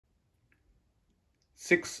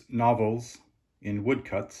6 novels in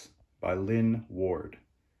Woodcuts by Lynd.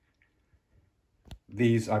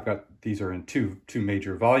 These are in two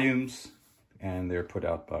major volumes, and they're put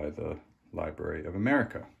out by the Library of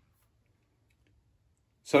America.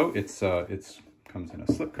 So it comes in a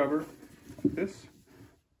slipcover like this,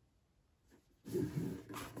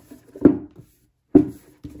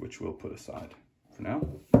 which we'll put aside for now.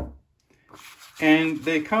 And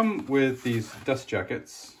they come with these dust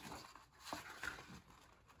jackets,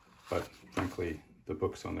 but frankly, the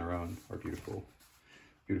books on their own are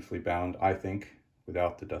beautifully bound, I think,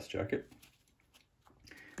 without the dust jacket.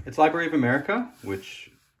 It's Library of America, which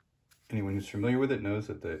anyone who's familiar with it knows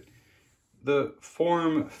that the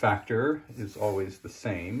form factor is always the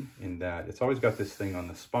same, in that it's always got this thing on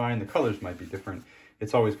the spine. The colors might be different.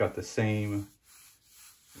 It's always got the same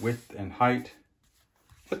width and height,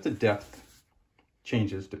 but the depth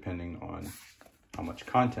changes depending on how much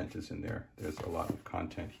content is in there. There's a lot of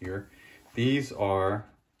content here. These are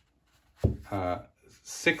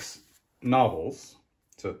 6 novels.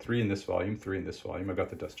 So 3 in this volume, 3 in this volume. I've got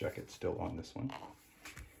the dust jacket still on this one.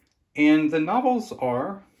 And the novels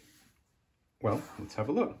are, well, let's have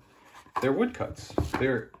a look. They're woodcuts.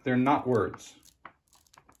 They're not words.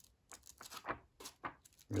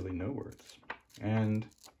 Really no words. And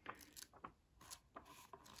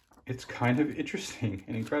it's kind of interesting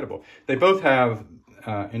and incredible. They both have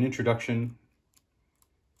an introduction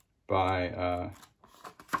by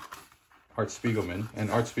Art Spiegelman, and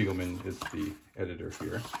Art Spiegelman is the editor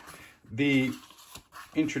here. The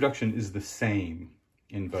introduction is the same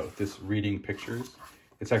in both. This reading pictures,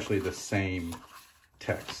 it's actually the same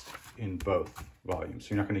text in both volumes.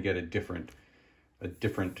 So you're not going to get a different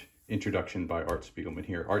introduction by Art Spiegelman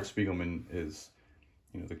here. Art Spiegelman is,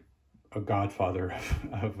 you know, a godfather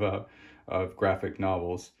of graphic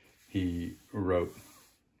novels. He wrote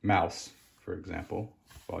Mouse, for example,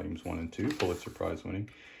 volumes 1 and 2, Pulitzer Prize winning.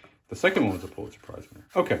 The second one was a Pulitzer Prize winner.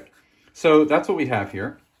 Okay, so that's what we have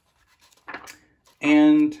here.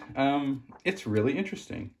 And it's really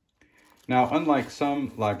interesting. Now, unlike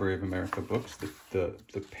some Library of America books, the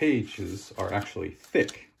pages are actually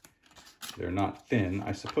thick. They're not thin.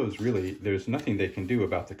 I suppose, really, there's nothing they can do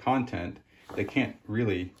about the content. They can't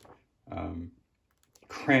really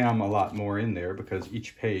cram a lot more in there because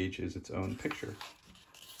each page is its own picture.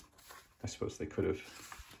 I suppose they could have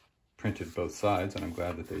printed both sides, and I'm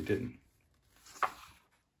glad that they didn't.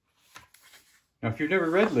 Now, if you've never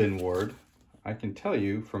read Lynd, I can tell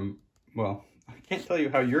you well, I can't tell you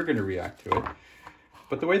how you're going to react to it,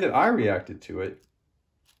 but the way that I reacted to it,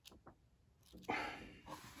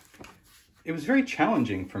 it was very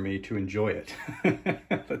challenging for me to enjoy it.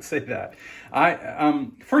 Let's say that.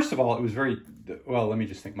 First of all, it was well, let me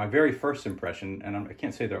just think. My very first impression, and I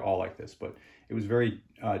can't say they're all like this, but it was very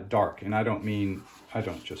dark. And I don't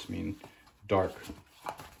just mean dark,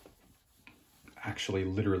 actually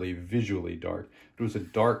literally visually dark. It was a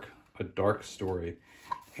dark story.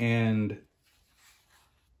 And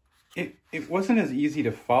it wasn't as easy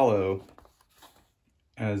to follow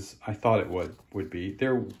as I thought it would be.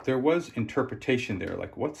 There was interpretation there,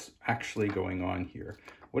 like what's actually going on here?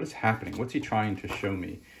 What is happening? What's he trying to show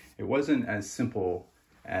me? It wasn't as simple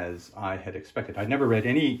as I had expected. I'd never read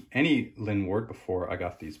any Lynd before I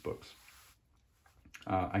got these books.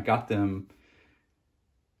 I got them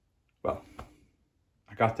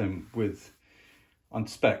on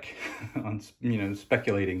spec,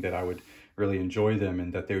 speculating that I would really enjoy them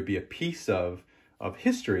and that they would be a piece of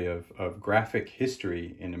history, of graphic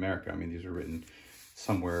history in America. I mean, these were written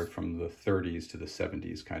somewhere from the 30s to the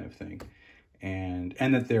 70s kind of thing. And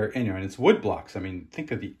that they're, and it's wood blocks. I mean,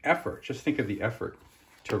 think of the effort. Just think of the effort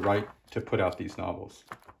to put out these novels.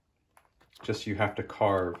 Just you have to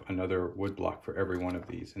carve another wood block for every one of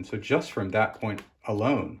these. And so just from that point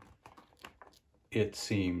alone, it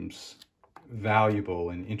seems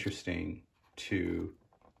valuable and interesting to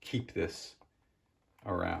keep this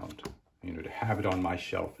around, to have it on my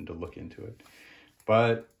shelf and to look into it.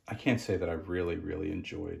 But I can't say that I've really, really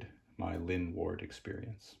enjoyed my Lynd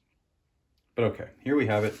experience. But okay, here we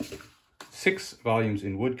have it. 6 volumes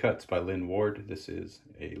in Woodcuts by Lynd. This is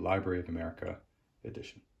a Library of America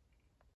edition.